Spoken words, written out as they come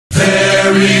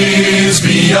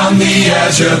beyond the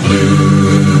azure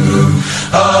blue.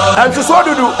 And to so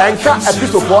do and can't a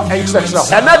piece of war and sectional.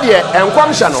 And that year and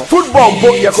Quamshano, football,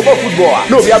 Yakobo football.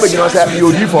 No, we have a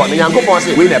you for the Yanko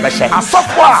Ponce, we never share. A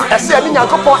software, a saying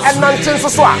Yanko and Nantin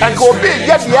Soswa, and go big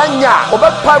yet the Anya, or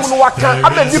back Pam Waka,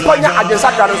 and then Niponia and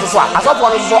Saka Soswa, as of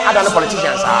one so other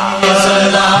politicians are.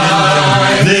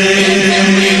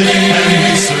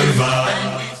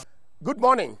 Good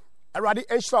morning. Already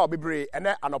ensure be brave and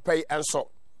then pay and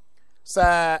so.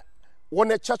 Sir,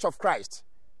 one Church of Christ.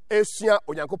 Esua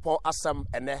onyankopon asam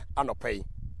ene anopai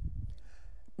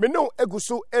me no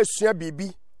eguso esua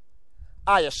bibi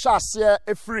a ye hyase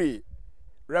efri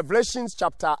Revelations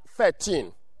chapter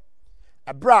 13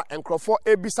 ebra enkrofo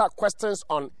ebisa questions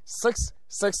on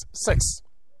 666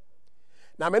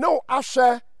 na me no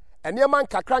ahwe eneman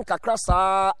kakra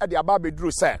saa e de aba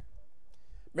beduru se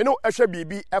me no ehwe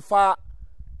bibi efa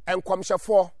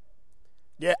enkwamhyefo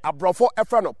de abrofo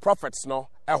efra no prophets no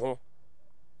eho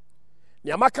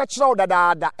Yamaka chraw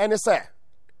da ene se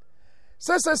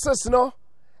no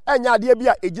enya ade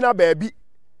bia egina baabi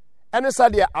ene sa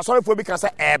de asorefo bi kan se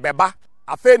ebeba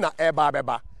afa na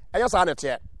eba enya sa na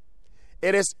te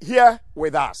it is here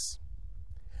with us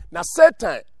na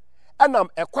Satan enam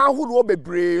ekwa huru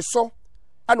bebre so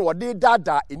ene wode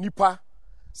dada enipa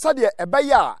sa de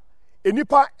ebeya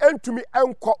enipa entumi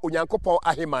enko onyankopon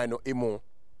aheman no emu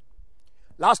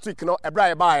last week no ebra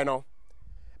eba no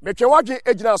metwe wadwe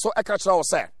ejina so eka kira wo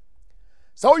se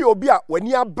so yo obi a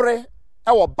wani abre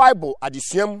e wo Bible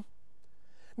adesuam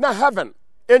na heaven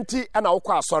enti na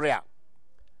wokọ asore a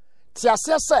ti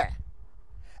ase se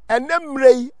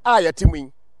enemrei a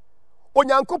yetimi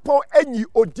onyankopon anyi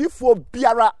odifo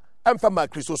biara emfama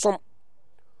kristosom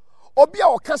obi a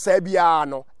okasa bia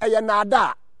no eye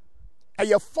nada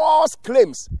eye false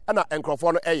claims na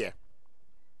enkrofo no eye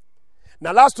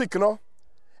na last week no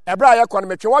Ebra ya kwa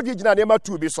metwe wadwe gina na ma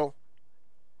 2 bi so.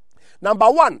 Number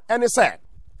 1 ene se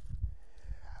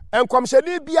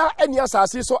enkwamhyeni bia eni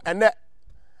asase so ene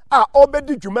a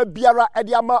obedi dwuma biara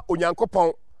ede ama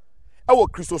onyankopon ewo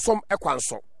kristosom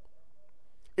ekwanso.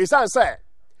 Isan se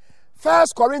 1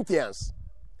 Corinthians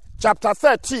chapter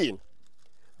 13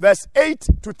 verse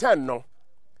 8 to 10 no.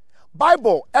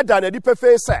 Bible eda na di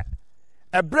pefe se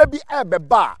ebra bi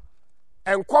ebeba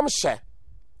enkwamhye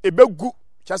ebegu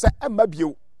chase emma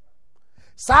bio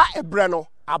sa ebre no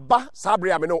aba sa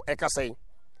bre ame no ekasai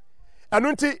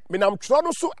anu nti minam tro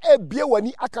no so ebie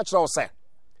wani aka kire ose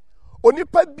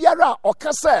onipa biara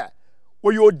okase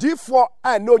oyodifo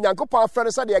na onyankopon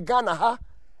afere se de Ghana ha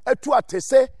atu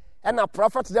atese na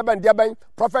prophet deben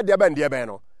prophet deben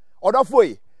no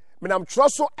odofoi minam tro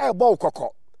so ebo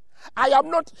kokko. I am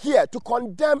not here to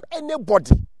condemn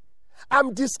anybody.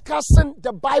 I'm discussing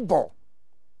the Bible.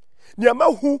 Niama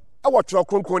hu ewo tro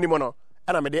kronkron ni mo no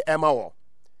na me de ema wo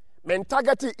men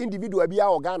target individual bia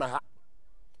o Ghana ha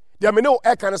dia me no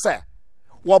e kan say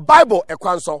wo Bible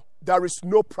ekwanso there is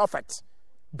no prophet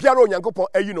biara onyankopon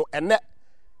ayi no ene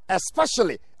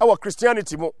especially our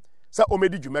Christianity mo say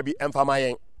omedi dwuma bi emfama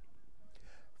yen.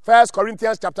 1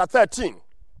 Corinthians chapter 13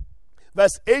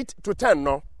 verse 8 to 10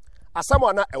 no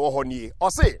asamo na ewo ho nie o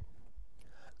say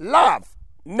love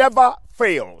never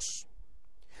fails,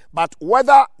 but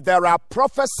whether there are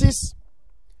prophecies,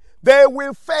 they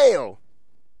will fail.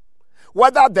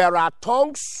 Whether there are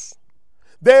tongues,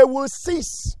 they will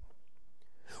cease.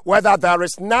 Whether there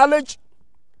is knowledge,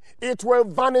 it will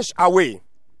vanish away.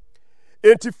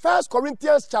 In 1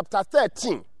 Corinthians chapter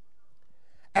 13,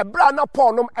 ebra na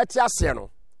Paul nom etiase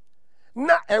no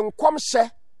na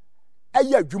enkwamhye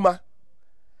eye adwuma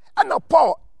ana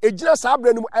Paul ejina sa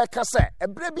abra num eka se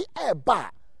ebra bi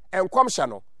eba enkwamhye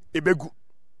no ebegu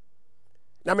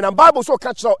na me na Bible so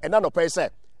ka kiro ena no pay say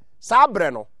sa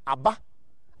abre no aba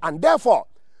and therefore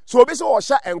so obi so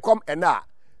hye enkom ena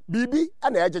bibi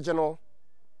ana ejeje no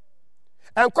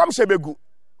enkom hye begu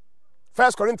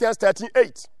 1 Corinthians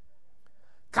 13:8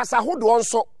 kasa hodo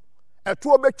nso etu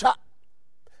obetwa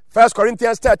 1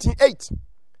 Corinthians 13:8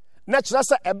 na kira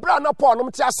se ebra na Paul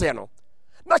nom te ase no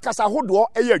na kasa hodo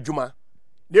eye adwuma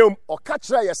dem o ka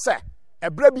kira ye se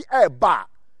ebra bi eba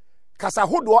kasa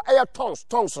hodo eye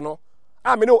tongues no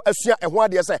amene asua eho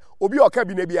ade se obi oka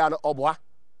bi na bia no oboa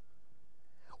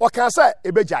o kan se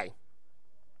ebejai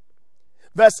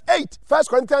verse 8 1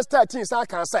 Corinthians 13 sa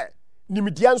kan se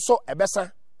nimidia nso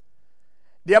ebesa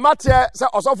de matter se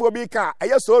osofo obi ka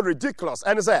eye so ridiculous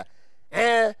and say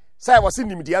say was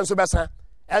nimidia nso besa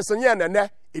ensenye nene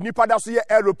enipa da so ye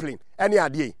aeroplane ene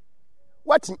ade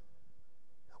what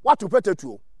to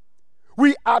petetuo.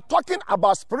 We are talking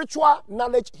about spiritual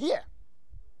knowledge here.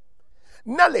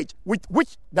 Knowledge with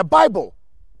which the Bible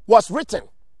was written.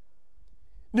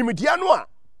 Nimidia no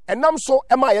a enam so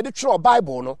ema ye de twerɛ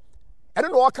Bible no ɛno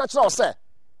na wɔka kyerɛ sɛ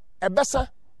ɛbɛsa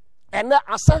ɛnɛ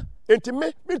asa enti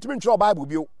me ntumi ntwerɛ Bible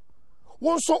bio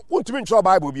wo nso wontumi ntwerɛ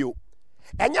Bible bio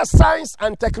ɛnyɛ science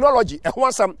and technology ɛho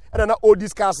asam ɛna na o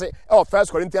discuss ɛwɔ 1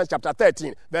 Corinthians chapter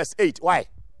 13 verse 8 why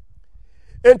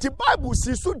enti Bible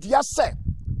si so dua sɛ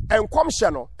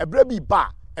enkomhye no ɛbrɛ bi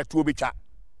ba ɛto obetwa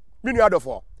me nua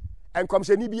adɔfo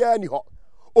enkomhye ni bia ni hɔ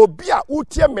obi a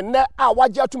wotie me nɛ a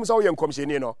wagye atum sɛ wo yɛ enkomhye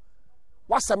ni no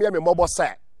wasam yɛ me mmɔbɔ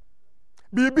sɛ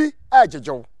bibi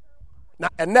ɛgyegyew na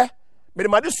ɛnɛ me de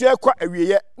made sua kɔ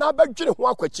awieye na abɛdwene ho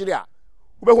akwakyiri a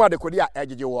wobɛhu adekode a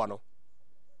ɛgyegye wɔ no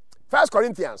 1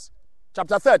 Corinthians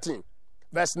chapter 13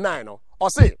 verse 9 no or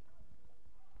say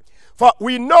for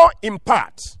we know in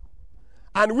part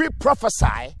and we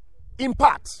prophesy in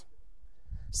part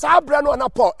sabra no na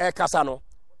Paul ekasa no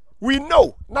we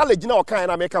know knowledge na okan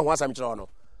na make ho asam kyerɛ no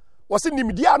was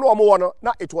nimdia no omo no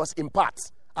na it was in part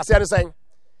as I saying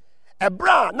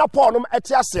ebra na Paul no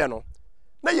eti ase no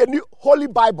na ye ni Holy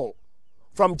Bible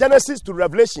from Genesis to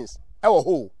Revelations ewo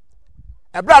ho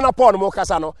ebra na Paul no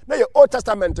kasa no na ye Old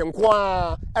Testament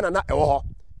nko a na ewo ho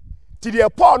ti de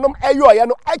Paul no eyo ye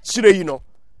no akyire yi no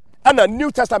na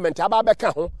New Testament aba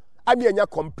beka ho ami enya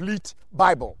complete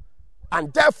Bible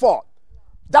and therefore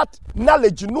that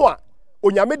knowledge no a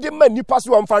onyame de ma nipa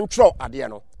so won fan tro ade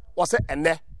no wo se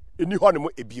ene eni ho ne mo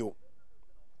ebio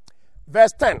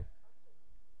verse 10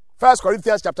 1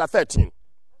 Corinthians chapter 13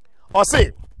 or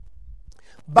say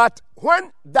but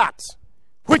when that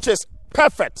which is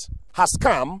perfect has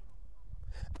come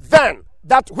then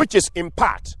that which is in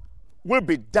part will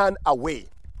be done away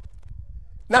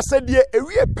na se de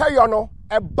ewie peyo no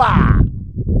eba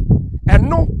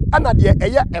eno ana de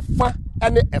eye efa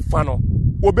ene efa no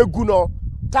obegu no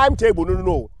timetable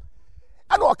no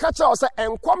ana o ka kire o se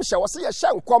enkom hye wo se ye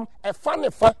hye enkom efa ne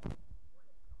fa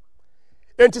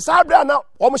enti sabra na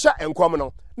o mo hye enkom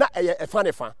no na eye efa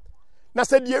ne fa na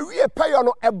se de ewie peyo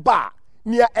no eba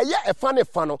nia eye efa ne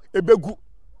fa no ebegu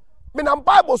me na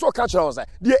Bible so ka kire o se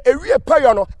de ewie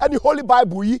peyo no ani Holy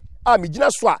Bible yi a me gina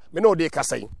so a me no de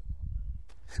kasai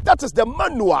that is the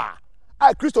manual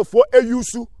a Christopher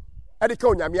Owusu e ka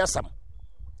onyame asam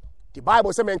the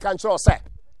Bible say men kan kire o se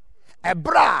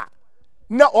ebra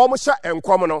na omo hye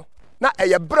enkom no na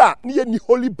eye bra na ye ni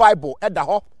Holy Bible eda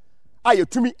ho a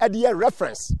yetumi ede ye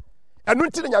reference enu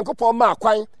nti nyankopon ma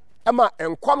akwan e ma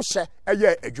enkom hye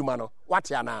eye adwuma no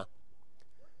wate ana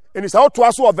in is out to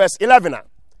us verse 11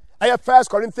 aya 1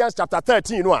 Corinthians chapter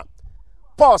 13 no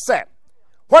Paul said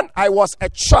when I was a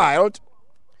child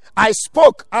I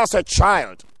spoke as a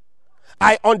child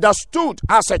I understood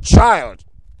as a child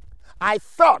I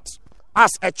thought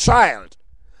as a child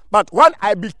but when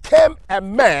I became a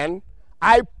man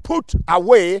I put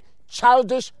away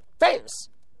childish things.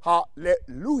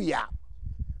 Hallelujah.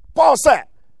 Paul said,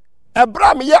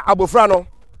 Abraham ye abufra no,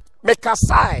 me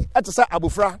kasai ete se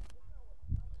abufra.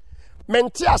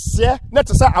 Menti ase ne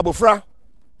te se abufra.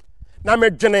 Na me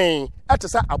dwene ete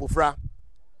se abufra.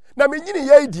 Na me nyini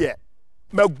ye die,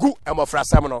 magu emofra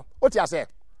sem no. Oti ase.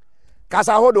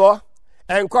 Kasa hodo,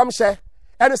 enkom hye,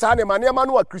 ene sa ne manema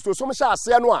no a Kristosom hye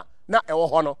ase no a na ewo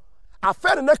ho no.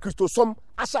 Afere na Kristosom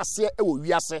ahye ase ewo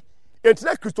wiase. Enti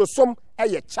na Kristosom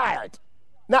eye child.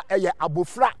 Na eye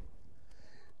abufra.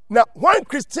 Now, when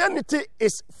Christianity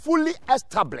is fully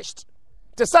established,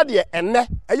 te say de ene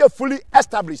eye fully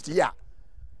established here.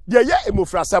 De ye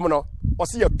emofra sem no, o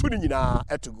se ye tu ni nyina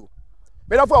etugu.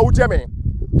 Me na fo a wutie me.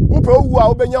 Wo pe owu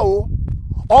a obenya o.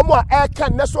 Omo a eka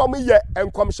ne so omo ye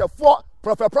enkomhyefo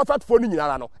prophet fo ni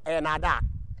nyina no. Na da.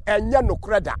 Enye no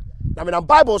kreda. Na me na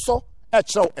Bible so e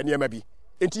kyerɛw enema bi.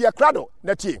 Enti ye krado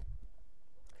na tie.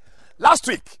 Last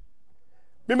week,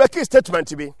 me make a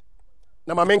statement bi.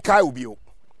 Na ma menkai obi o.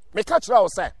 Me ka kyerɛ wo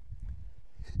sɛ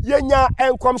yenya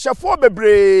enkomhyefo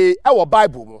bebree ɛwɔ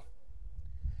Bible mu,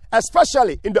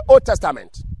 especially in the Old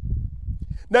Testament.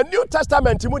 Na New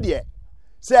Testament mu de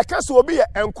sɛ yɛka sɛ obi yɛ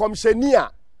enkomhyeni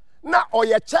a na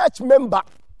ɔyɛ church member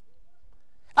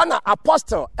ana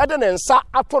apostle ɛde ne nsa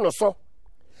ato no so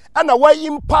ana wayi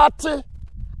mpate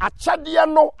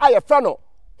akyɛdeɛ no ayɛfɛ no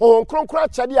honhom kronkron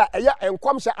akyɛdeɛ a ɛyɛ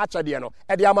enkomhyɛ akyɛdeɛ no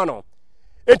ɛde ama no.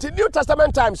 Eti New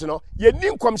Testament times no ye ni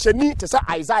nkomhyeni te say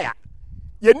Isaiah,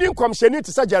 ye ni nkomhyeni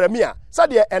te say Jeremiah, say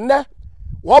de enne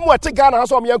wo mo ete Ghana ha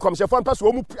so mo ye nkomhyefo npa so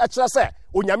wo mu akire say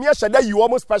onyame ahyeda yi wo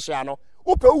mo special no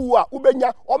upe wu a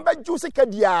ubenya ombeju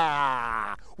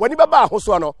sikadia wani baba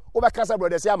ahoso no wo be ka say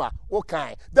brother Asiamah wo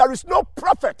kan there is no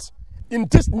prophet in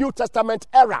this New Testament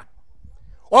era.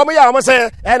 O mo ya mo say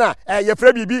na ye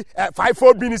fra bibi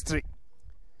fivefold ministry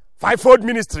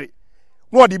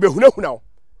no di behunahuna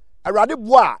Awurade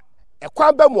boa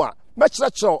ekwan ba mu a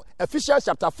Mechurch Ephesians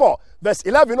chapter 4 verse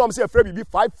 11 no say afre bibi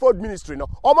fivefold ministry no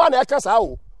omo na eka sa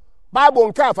o Bible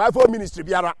nka fivefold ministry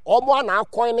biara omo na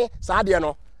akon ne sa de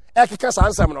no ekeka sa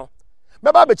ansem no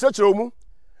beba be church mu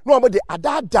no omo de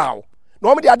adadaw no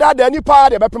omo de adada nipa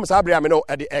de bepem sa abre ame no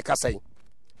e de eka sai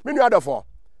menu adofo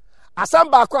asam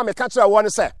ba akwa me ka kire wo ne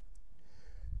se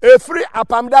efri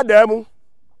apam dada mu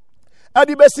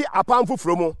adi besi apam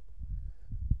fufuro mu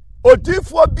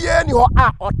odifo bie ni ho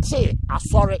a ote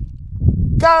asore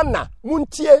Ghana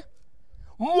muntie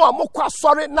mo a mokwa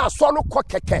asore na asore no kɔ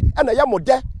keke na ya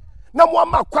mode na mo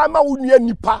ama kwa ma wonua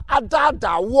nipa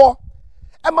adada wo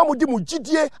e ma mo di mo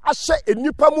gidie ahye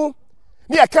enipa mu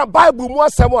ne ya ka Bible mu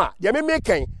asɛm a ye me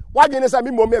meken wadwene sa me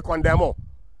mom e condemn mom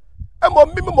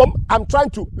I'm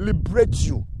trying to liberate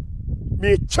you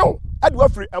me chew ade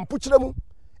wafiri ampukyere mu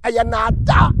eye na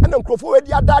ada na nkrofo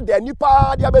wedi ada da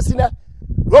nipa de abesi na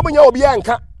wo munya obi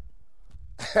enka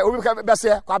obi ka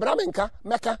bese kwa bra menka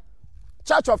meka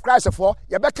Church of Christ for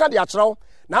ye beka de akyerɛw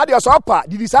na de so apa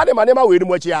didi sa de manema we ni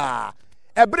mu achi a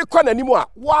ebere kwa nanimu a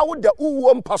wa wo da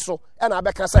uwo mpa so na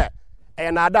beka se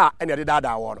eye na ada na de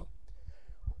dada wo no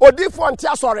odifo nte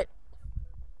asɔre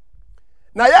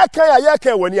na ye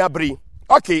kan wani abri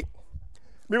okay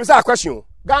me be say a question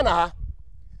Ghana ha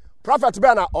prophet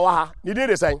be na o ha ni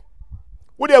de say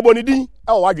wo de ebo ni din e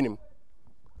wo wadwenem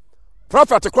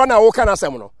prophet kro na wo kana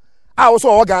asɛm no a wo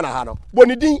so wo Ghana ha no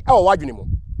boni din e wo wadwenem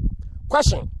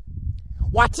question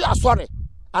wati asɔre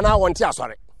ana wonti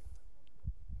asɔre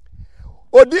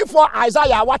odifo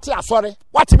Isaiah wati asɔre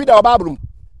wati bi da Bible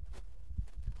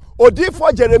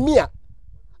odifo Jeremiah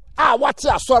a wati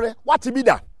asɔre wati bi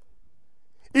da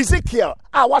Ezekiel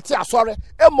a wati asɔre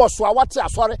Amos a wati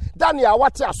asɔre Daniel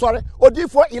wati asɔre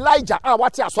odifo Elijah a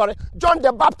wati asɔre John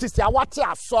the Baptist a wati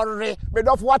asɔre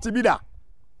medof wati bi da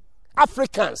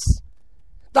Africans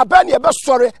da ben ye be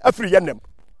sɔre afiri yenem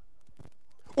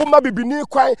umma bibini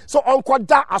kwan so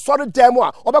onkoda asɔre dem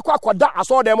a obekwa akoda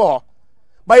asɔre dem ho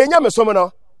ba yenya mesom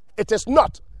no it is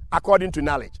not according to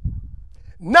knowledge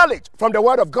from the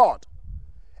word of God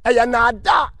eya na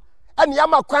ada ene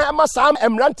yama kwan ama sam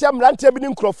emrante bi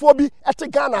ni nkrofo bi ete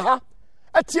Ghana ha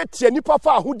etietie nipa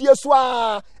fa ahodie so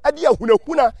a ede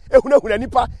ehunahuna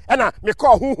nipa ena meka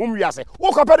honhom wiase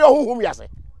wo kopere honhom wiase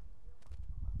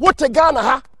wo te Ghana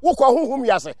ha wo ko honhom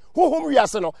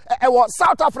wiase no ewo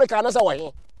South Africa na se wo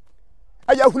he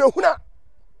eya hunahuna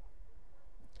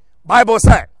Bible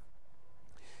say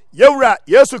Yewura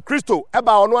Yesu Kristo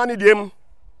eba ono ane dem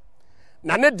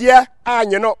na ne de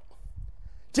anye no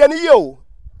tie ne ye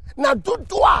na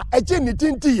dodo a eje ni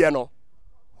dinti ye no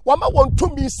wama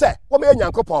wontumi se wama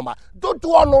Nyankopɔn ma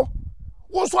dodo no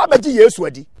wo so abeji Yesu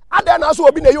adi ada na so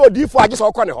obi na ye odifo age so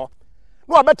kɔ ne ho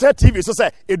no abetra TV so say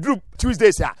edru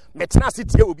Tuesdays a metena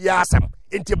sitie obi asem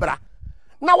entibra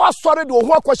na wasɔre de ho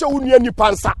akɔhye wo nua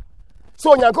nipa nsa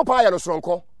so Nyankopɔn aye no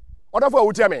soronko odafo a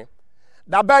wutie me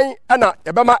da ban na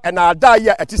ebema na ada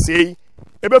ye ati sei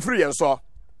ebefiri yen so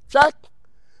check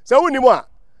se woni mu a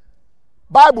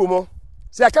Bible mu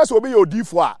se aka so obi ye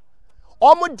odifo a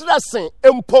omo dressing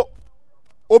empo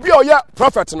obi o ye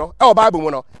prophet no e o Bible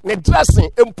mu no ne dressing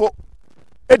empo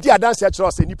edi adanse a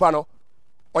kire se nipa no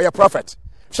o ye prophet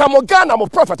hwamo Ghana mo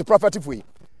prophet fu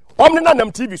omne na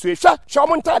nam TV so hwa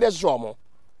mo ntade hwa mo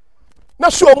na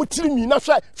hwa mo tirimi na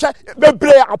hwa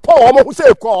bebre apo omo hu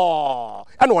se ko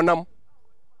e na onam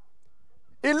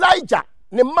Elijah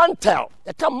ne mantle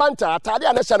e ka mantle atade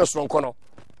a na hwa no soronko no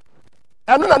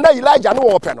eno na Elijah no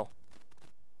wo pe no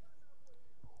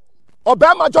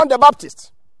Obama John the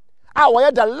Baptist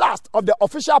were the last of the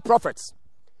official prophets.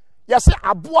 Yes,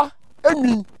 aboa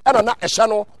emi ena na ehye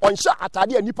no onhye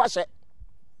atade anipa hye.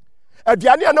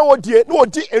 Aduane na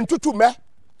wodie entutu me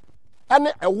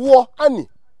ene ewo ani.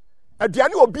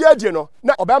 Aduane obi adie no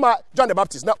na Obama John the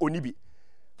Baptist na onibi.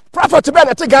 Prophet be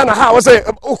na te Ghana ha wo say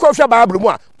ukofia Bible mu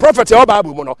a prophet e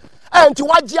Bible mu no. Enti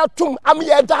wagye atum am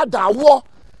ye dada wo.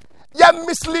 Ya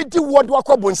mislead word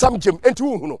wakɔ nsam gem enti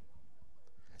wo hu no.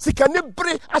 Sika ne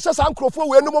bre ahyesa nkrofo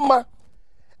we enum ma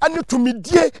ane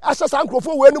tumidie ahyesa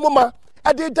nkrofo we enum ma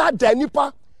ade dada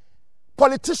nipa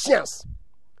politicians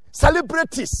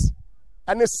celebrities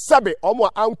ane sabe omo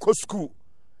anko school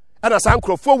ana sa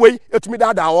nkrofo we etumi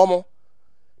dada omo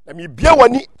na me bia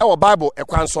wani e wo Bible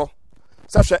ekwan so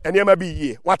sahwe enema bi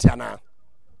yie wate ana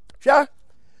hwa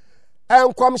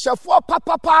enkwamhyefo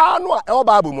papapa no a e wo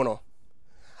Bible mu no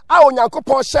a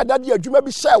Onyankopɔn hye dade adwuma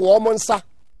bi hye wo mo nsa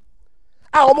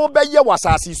a omo beye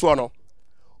wasasi so no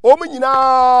omo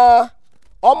nyina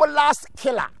omo last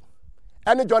killer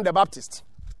ene John the Baptist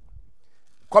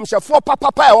komshefo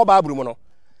papa e wo Bible mu no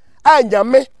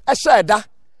anyame ehye da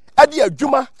ade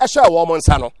adwuma ehye wo mo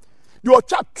nsa no de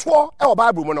otwa to e wo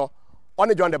Bible mu no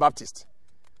on John the Baptist.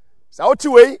 So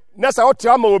way, Nessa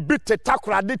Otiama will beat the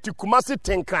Takra to Kumasi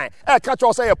Tenkran, catch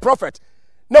us a prophet.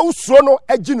 No sono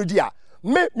a Ginudia.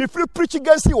 Me free preach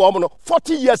against the woman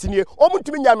 40 years in here. Omun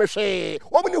to me Yamishe,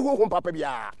 Omun whom Papa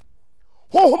Bia.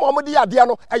 Whom Omodia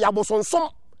Diano, a Yaboson some,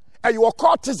 a your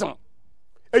courtism,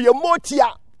 a your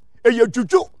motia, a your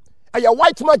juju, a your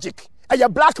white magic, a your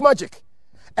black magic.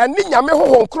 And Ninya me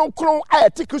home cron, I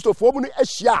take Christopher Omun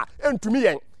Asia, and to me,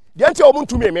 the anti Omun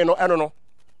to me, no, I don't know.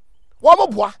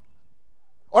 Wamobwa.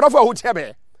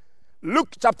 Luke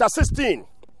chapter 16,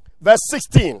 verse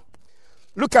 16.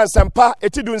 Luke and Sampa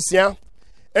etidunsia,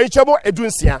 enchebo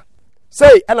edunsia.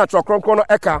 Say, ena trokronkrono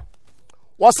eka.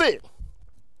 Wasi,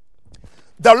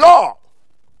 the law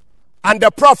and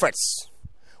the prophets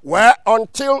were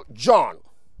until John.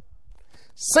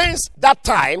 Since that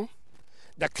time,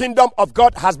 the kingdom of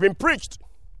God has been preached,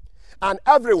 and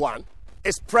everyone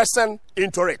is present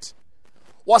into it.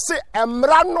 Wasi,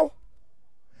 emrano.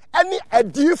 Any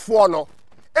edifo no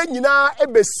enyina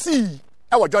ebesi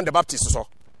e John the Baptist so.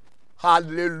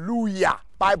 Hallelujah.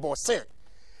 Bible say.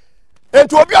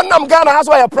 Enti obi onam Ghana has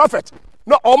a prophet.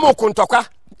 No omo kuntokwa.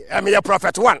 Me a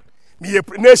prophet one. Me a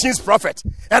nation's prophet.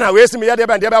 And I waste me ya de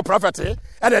prophet.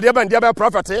 And de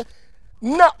prophet.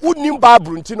 Na unim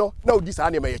Bible nti no. Na udi sa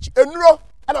na mayechi. Enuro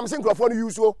and I'm saying crofo no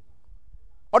use so.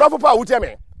 Odofo pa wo tell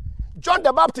me. John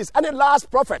the Baptist and the last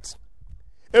prophet.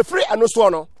 A free and so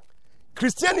no.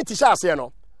 Christianity shall say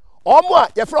no. Omo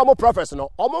ye from omo prophets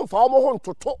no. Omo mfa omo ho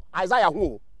ntoto Isaiah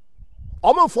ho.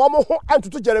 Omo mfa omo ho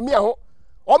antoto Jeremiah ho.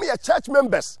 Omo ye church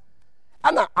members.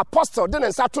 Ana apostle den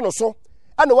nsa to no so.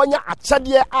 Ana wanya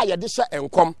achade a ye de hye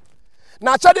enkom.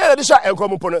 Na achade ye de hye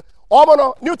enkom mpo no. Omo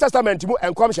no New Testament mu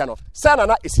enkom hye no. Sana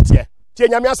na esitie. Tie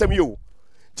nyame asem ye o.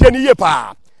 Tie ni ye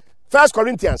pa. 1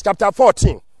 Corinthians chapter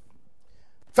 14.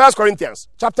 1 Corinthians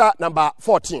chapter number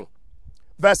 14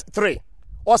 verse 3.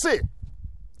 Or say,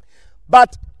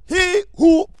 but he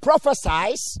who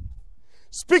prophesies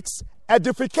speaks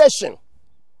edification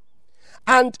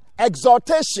and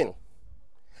exhortation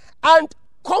and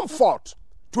comfort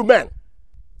to men.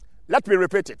 Let me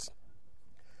repeat it.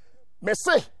 Me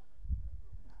say,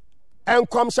 and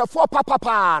come for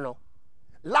papa no.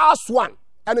 Last one,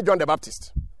 and John the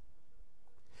Baptist.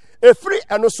 A free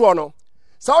and so no.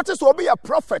 So it will be a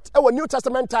prophet. Our New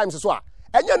Testament times as well.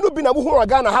 And you know, be na muhu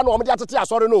Ghana ha no omdiatete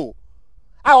asore no.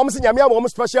 I almost in Yamia,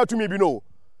 almost special to me, you know.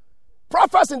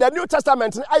 Prophets in the New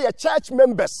Testament are church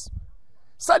members.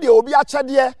 Said you will be a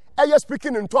chadie,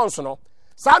 speaking in tongues, no.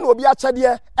 San will be a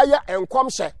chadie, and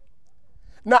comshe.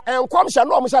 Now, and comshe,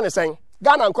 no, I'm saying.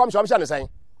 Ghana and comshe, I'm saying.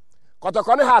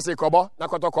 Kotokone has a kobo, na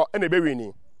kotoko, and a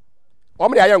baby.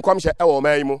 Omri ayan comshe,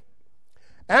 maimu.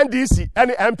 NDC,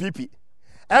 any MPP,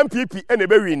 and a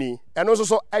baby, and also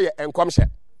so and comshe.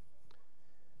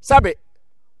 Sabe,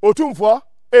 otumfo,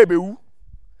 ebewu.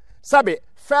 Sabe,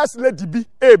 first lady be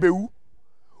ebewu.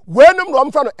 When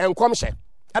I'm from enkomshe,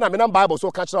 and I'm in Bible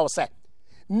so catch say.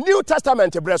 New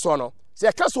Testament breso no.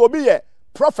 Se case will be a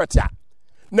prophet ya.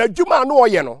 Na juma no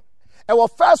ye no. E 1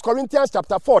 Corinthians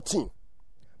chapter 14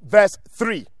 verse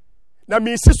 3. Na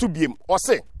mi sisubiem or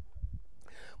say.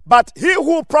 But he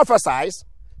who prophesies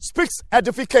speaks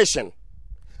edification,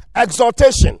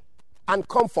 exhortation, and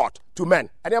comfort to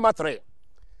men. And number 3.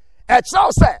 Et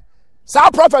shall say,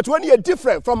 some prophet when you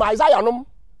different from Isaiah num,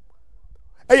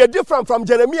 and you different from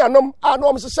Jeremiah num, I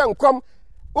know Mr. come,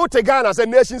 Ghana as a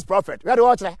nation's prophet. Where do you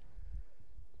watch that?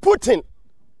 Putin,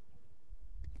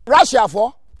 Russia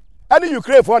for, and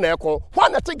Ukraine for an echo.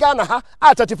 One at Ghana ha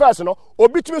at 31st, no, or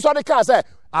between so they can say,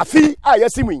 a fee, I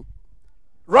assuming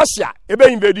Russia, ebe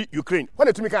invade Ukraine. When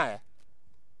it to me kind,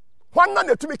 one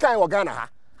none to me kind of Ghana ha,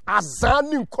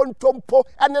 Azani contompo,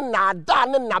 and then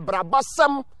Nadan and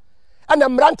Nabrabasam. And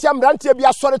mrantia be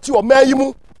authority or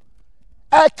mayimu.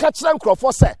 I catch them crop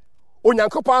say.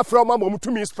 Onyankopa from a moment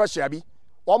to me special be.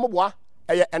 Omwa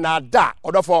and ada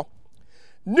or therefore.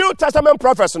 New Testament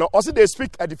prophets also they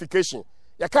speak edification.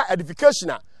 Yaka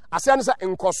edification as answer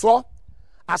in Koso.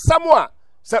 As someone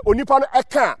say onipano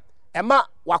eka ema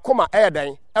wakoma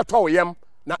eden eto yem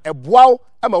na ebuaw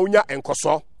ema unya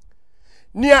enkoso.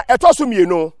 Nia etoso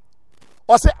mienu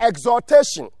or say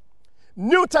exhortation.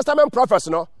 New Testament prophets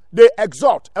they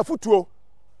exhort a futuo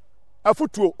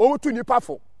over to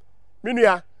nipafo.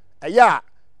 Minua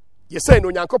ye say no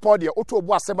nyankopon de oto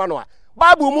obu asema no a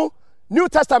Bible mu New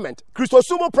Testament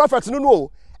Christosumo prophets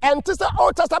no and this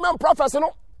Old Testament prophets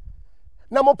no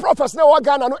na mo prophets na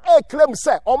Ghana no claim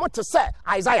say omo te say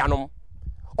Isaiah no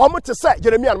omo te say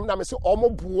Jeremiah no na me say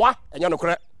omo boa enya no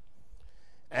kore.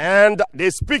 And they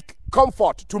speak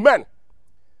comfort to men.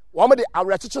 Omo de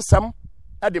awrechiche sem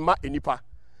e de ma enipa.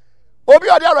 Obi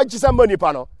ode arrange some money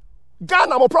pa no.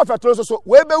 Ghana mo prophet no so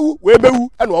webewu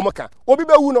ene omoka obi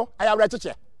bewu no ayawre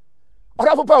cheche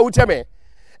orafo pa wuteme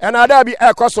and ada bi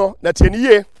ekoso na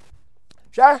tieniye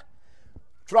hwe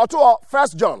troto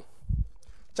 1 John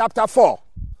chapter 4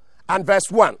 and verse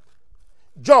 1.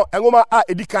 John engoma a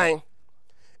edikan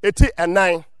eti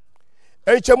enan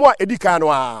enchemu a edikan no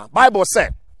a Bible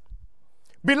said,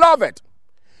 beloved,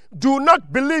 do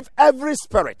not believe every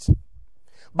spirit,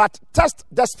 but test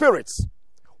the spirits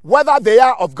whether they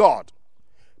are of God,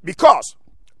 because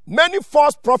many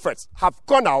false prophets have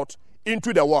gone out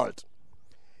into the world.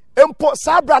 Empo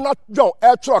sabra na John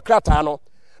etro krata no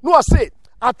say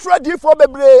atradi for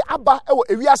bebre aba ewo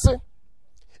ewiase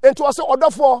ento ose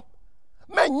odofo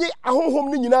manyi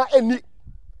ahonhom ni nyina eni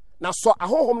na so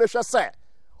ahonhom ne hwe se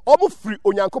obu free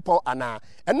onyankopon ana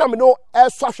enam no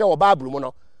eso hwe wo Bible mu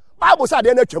no Bible say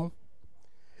de na twam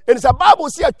eni say Bible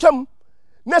say atwam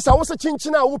na sa wo se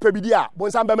chinchina wo pabidi a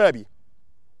bonsam be ma bi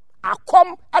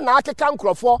akom ana akeka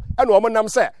nkrofo ena omo nam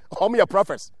se omo ye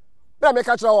prophets na me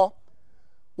ka kire wo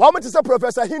woman to say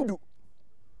Professor Hindu,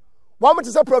 woman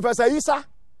to say Professor Isa,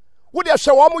 would you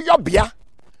show omu yobia,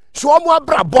 show omu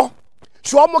abrabo,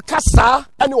 show omu kasa,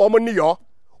 any woman niyo,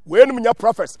 when your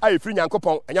prophets are free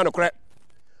yankopon and yanokre.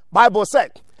 Bible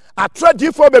said, I tread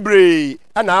you for bebre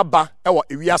and abba, ewa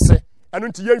iwiase, and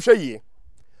unto yen ye.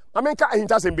 I mean, can't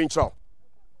hint us in being true.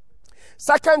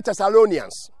 2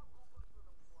 Thessalonians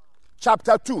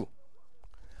chapter 2,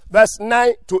 verse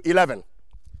 9 to 11.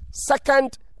 2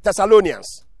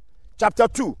 Thessalonians chapter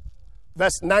 2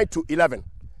 verse 9 to 11.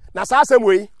 Na sa asem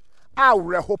we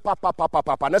awreho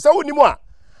papa na sa woni mu a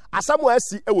asem wa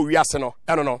asi ewo wiase no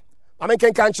eno no amen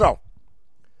kan chro.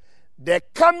 The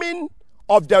coming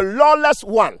of the lawless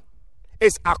one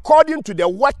is according to the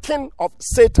working of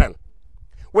Satan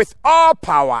with all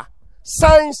power,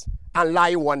 signs and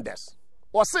lying wonders.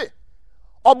 Or say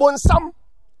obonsam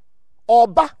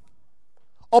oba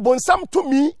obonsam to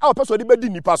me our person de bedi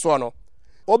nipa so no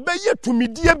obeye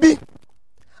tumidie bi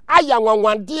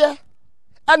ayanwanwande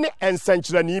ane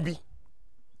ensankyerani bi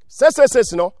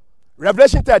sesesesi no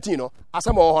Revelation 13 no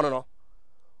asem wo hono no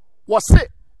wo se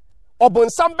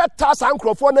obonsam beta san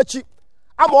krofo na chi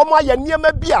ama omo aya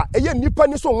niema bi a eye nipa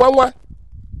ni so nwanwa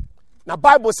na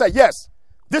Bible say yes,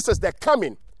 this is the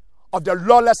coming of the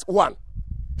lawless one.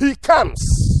 He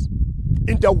comes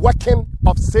in the working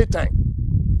of Satan.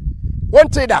 One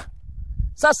trader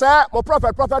sasa mo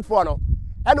prophet for no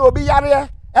and obi yare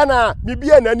ena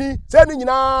mibie nani say ni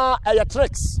nyina eye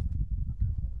tricks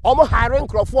omo hiring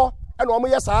crofo and omo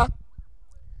yesa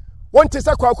won te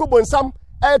say kwaku bonsam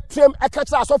etrem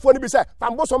ekatra asofo ni bi say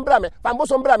pamboso mbra me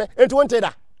enti won te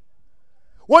da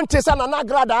won te say na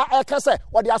nagrada ekase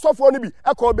odi asofo ni bi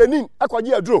ekọ benin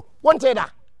ekọje aduro won te da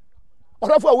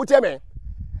orofo awute me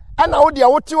ena wo de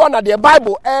wote wo na the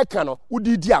Bible eka no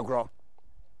wodi di agro.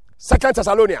 2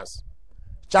 Thessalonians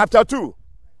chapter 2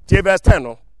 verse 10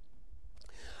 no?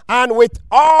 And with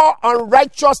all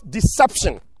unrighteous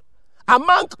deception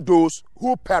among those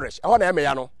who perish. I want to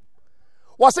hear no.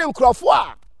 Was in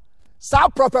Crofwa. Sa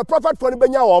prophet for the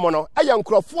Benya woman. A young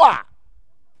Crofwa.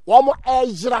 Womo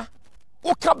Ezra.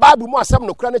 Uka Bible mo asem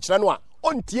no kra ne kire no a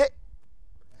ontie.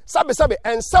 Sabe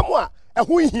and someone a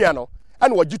hu hia no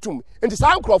and wajitum. Enti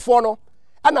sa Crofwa no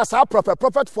ana sa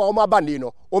prophet for ma bani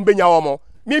no on Benya womo.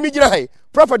 Mi gina hai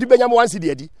prophet Benya mo wansi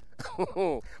de adi.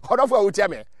 Hold for wutia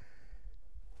me.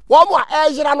 One more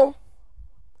Ezra no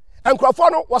and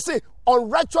Crawford was say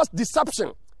unrighteous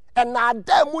deception and na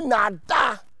demu na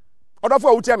da. Hold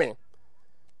for wutia me.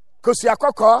 Kosi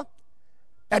akoko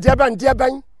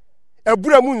ediaban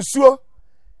ebura mu nsuo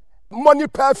money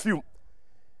perfume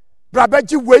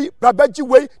brabaji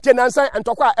way tenansan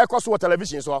entokwa ekoso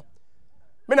television so.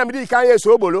 Me na medi kan ye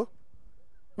so bolo.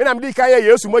 Me na medi kan ye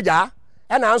Yesu moja.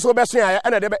 Ena anso be so ya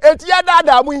ena de be enti ya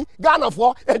dada mu Ghana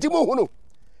fo enti mu hunu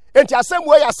enti asem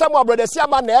we asem abroda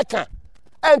Asiamah na eka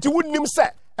enti wunnim se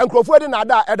enkrofo de na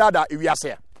da edada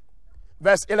ewiase.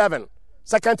 Verse 11,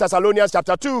 2 Thessalonians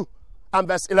chapter 2 and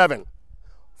verse 11.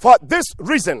 For this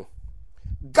reason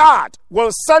God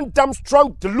will send them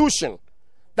strong delusion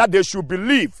that they should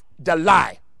believe the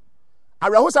lie.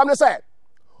 Arahu sam say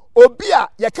obi a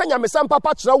ye kanya mesam papa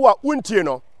kire wo a untie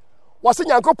no wo se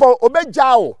Nyankopon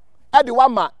obegya edi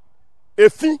wama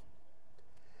efi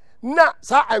na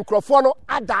sa enkrofo no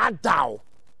ada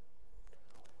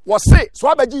wo se so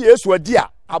abaji Yesu adi a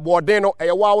abodin no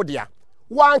eye wa wodea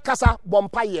wan kasa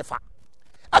bompa yefa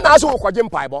ana aso wo kwaje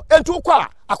mpaibo entu kwa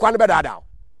akwa ne bedada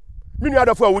minu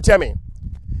adofo awutie me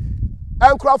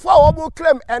enkrofo a wo bu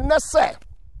claim enne se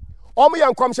omo ye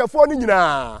nkomhyefo no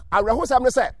nyina awrehosam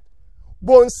ne se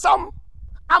bonsam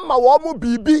ama wo mu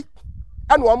bibi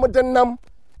ene wo mu denam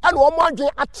and one more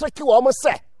drink a tricky woman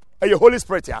say, a Holy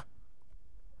Spirit. Yeah.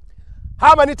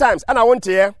 How many times? And I want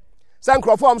to hear some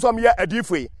crop some year a deep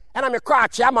way, and I'm a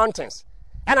crouch mountains,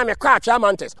 and I'm a crouch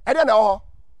mountains. I don't know.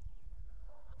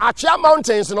 Achia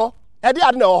mountains, you know, I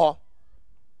didn't know.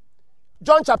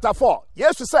 John chapter 4,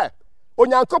 yes, to say,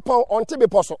 Onyankopon on Tibi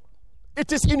Poso.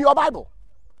 It is in your Bible.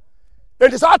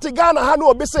 It is out to Ghana,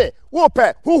 Hanu, Bisse,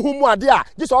 Whope, who are there,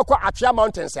 just all Achia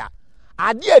mountains.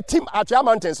 I dear team Achia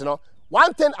mountains, you know.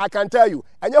 One thing I can tell you,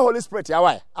 and your Holy Spirit,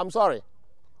 why? I'm sorry.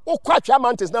 Oh, Achia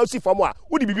mountains now see for more.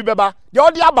 Would you be beba? The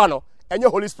old Diabano, and your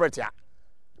Holy Spirit, yeah.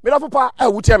 Papa, I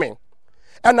would tell me.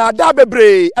 And I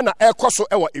dabe and I air coso,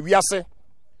 if we are say.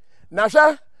 Now,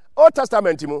 Old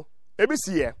Testament, mu,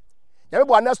 ABC here.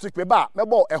 Everyone next week, me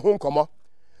bo a home come.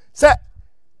 Say,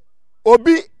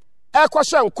 Obi, a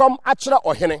question come actually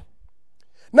or hene.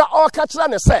 Now, all catcher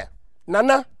and say,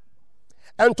 Nana,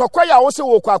 and Tokoya also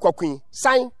woke up queen,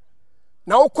 sign.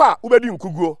 Now, qua, Ubedin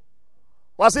Kugo.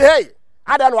 Was he, hey,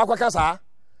 I don't know what cancer.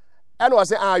 And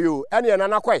was it, are you, any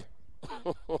another quay?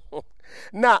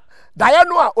 Now,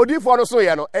 Diana, Odi for so,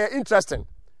 you know, interesting.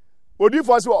 Odi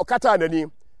for so, Kata and the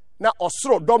name. Na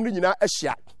osoro dom ni nyina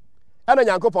ahia ana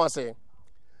Nyankopon se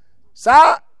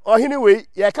sa ohini we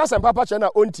ye ka sem papa che na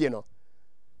ontie no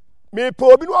me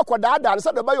po obi no akodaada na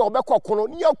se do ba ye obekọ kono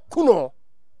ni akuno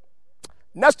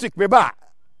next week me ba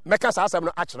meka sa asem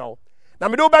no akirawo na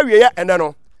me do ba wie ye ene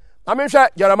no na me hwe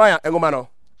Jeremiah engoma no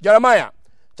Jeremiah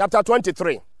chapter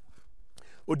 23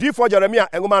 odi for Jeremiah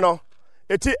engoma no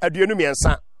eti aduenu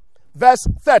miensa verse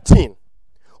 13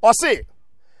 or say,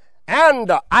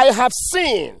 and I have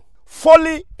seen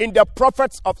folly in the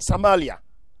prophets of Samaria.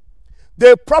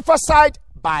 They prophesied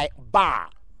by Baal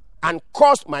and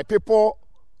caused my people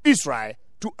Israel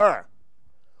to err.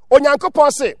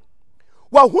 Onyankopon say,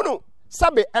 wahunu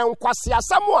sabe enkwasi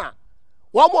asamo a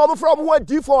wo from who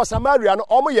di for Samaria no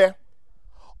omo ye.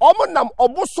 Omo nam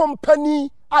obosom pani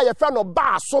a ye fa no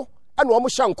Baal so e no omo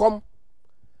hyankom.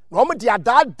 No omo dia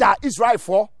da Israel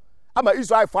for ama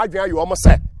Israel for adwan ye omo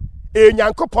say,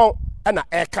 Nyankopon e na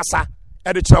ekasa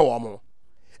e de kire wo mo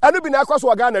enu bi na akwaso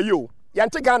wa Ghana yo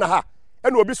yente Ghana ha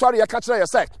enu obi sori ye ka kire ye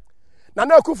sek na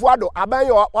Akufo Addo aban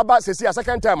yo waba sesi a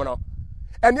second time no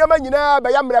enema nyina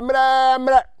be ya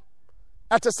mre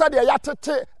ate sade ya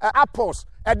tete apples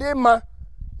e de ma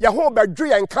ye ho badwu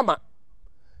ye nkama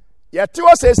ye te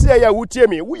o sesi ya wutie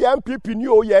mi wo ya MPP ni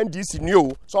o ya NDC ni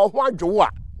o so ho adwo a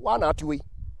wa na atwe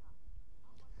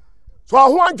so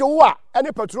ho adwo a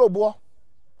ene petrol bo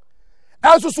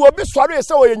and so obi sorry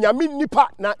say o nyame nipa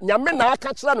na nyame na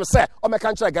aka kire no say o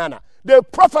meka kire Ghana they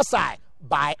prophesy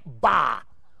by Baal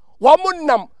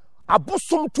womunam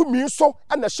abosom tumi so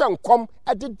na hye nkom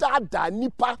ededada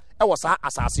nipa e wo sa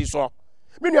asase so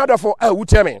me nua dafo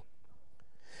wutie me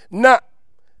na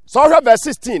so verse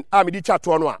 16 me di twa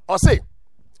to no a o say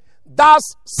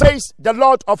thus says the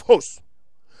Lord of hosts,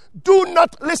 do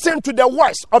not listen to the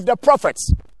voice of the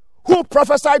prophets who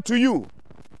prophesy to you.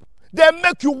 They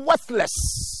make you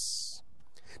worthless.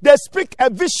 They speak a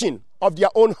vision of their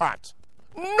own heart,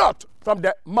 not from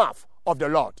the mouth of the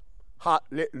Lord.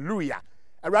 Hallelujah.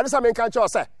 And rather some can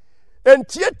say, and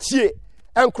tie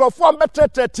and crofon better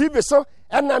TV so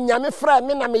and I'm yami friend,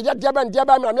 me na me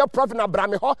diaba me na prophet na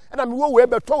brame ho and I'm wo we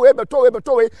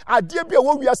beto a dear be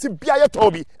wo wiase bia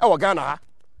tobi e wo Ghana ha.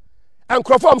 And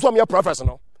crofon some your prophet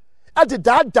no. At the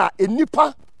dada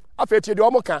enipa afetie de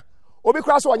omoka obi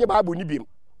kra so onye Bible ni bim.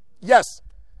 Yes,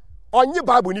 on your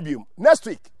Bible nibium. Next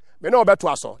week, me know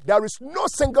better so. There is no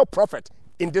single prophet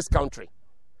in this country.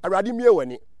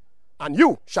 And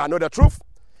you shall know the truth,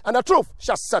 and the truth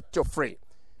shall set you free.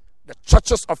 The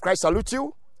churches of Christ salute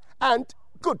you, and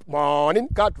good morning.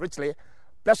 God richly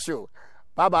bless you.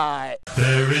 Bye bye.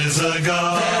 There is a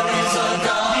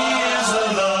God.